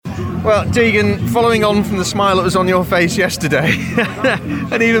Well, Deagen, following on from the smile that was on your face yesterday,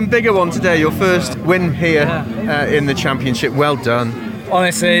 an even bigger one today, your first win here in the championship. Well done.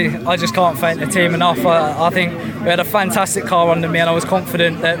 Honestly, I just can't thank the team enough. I think we had a fantastic car under me and I was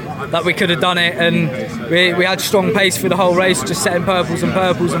confident that we could have done it, and we had strong pace through the whole race, just setting purples and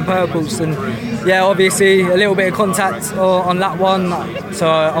purples and purples, and yeah, obviously a little bit of contact on that one, so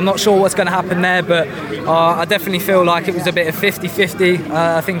I'm not sure what's going to happen there, but I definitely feel like it was a bit of 50-50.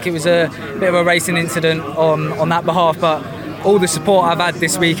 I think it was a bit of a racing incident on that behalf, but all the support I've had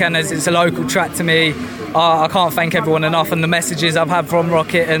this weekend, as it's a local track to me, I can't thank everyone enough, and the messages I've had from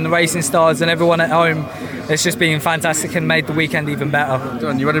Rocket and the Racing Stars and everyone at home, it's just been fantastic and made the weekend even better.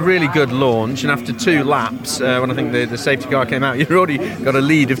 You had a really good launch, and after 2 laps, when I think the safety car came out, you'd already got a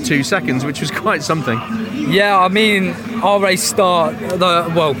lead of 2 seconds, which was quite something. Yeah, I mean, our race start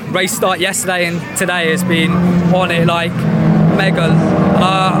yesterday and today has been on it like mega.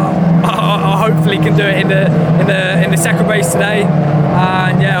 I hopefully can do it in the second race today,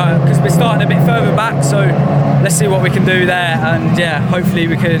 and yeah, because we're starting a bit further back, so let's see what we can do there, and yeah, hopefully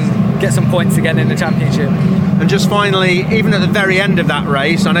we can get some points again in the championship. And just finally, even at the very end of that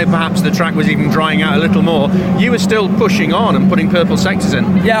race, I know perhaps the track was even drying out a little more, you were still pushing on and putting purple sectors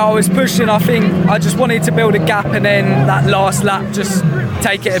in. Yeah, I was pushing. I think I just wanted to build a gap, and then that last lap just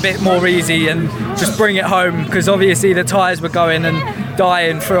take it a bit more easy and just bring it home, because obviously the tyres were going and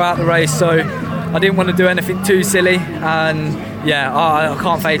dying throughout the race, so I didn't want to do anything too silly, and yeah, I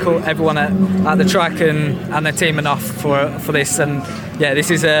can't thank everyone at the track and the team enough for this, and yeah,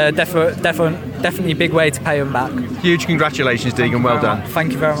 this is a definitely big way to pay them back. Huge congratulations, Deagen, well done.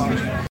 Thank you very much.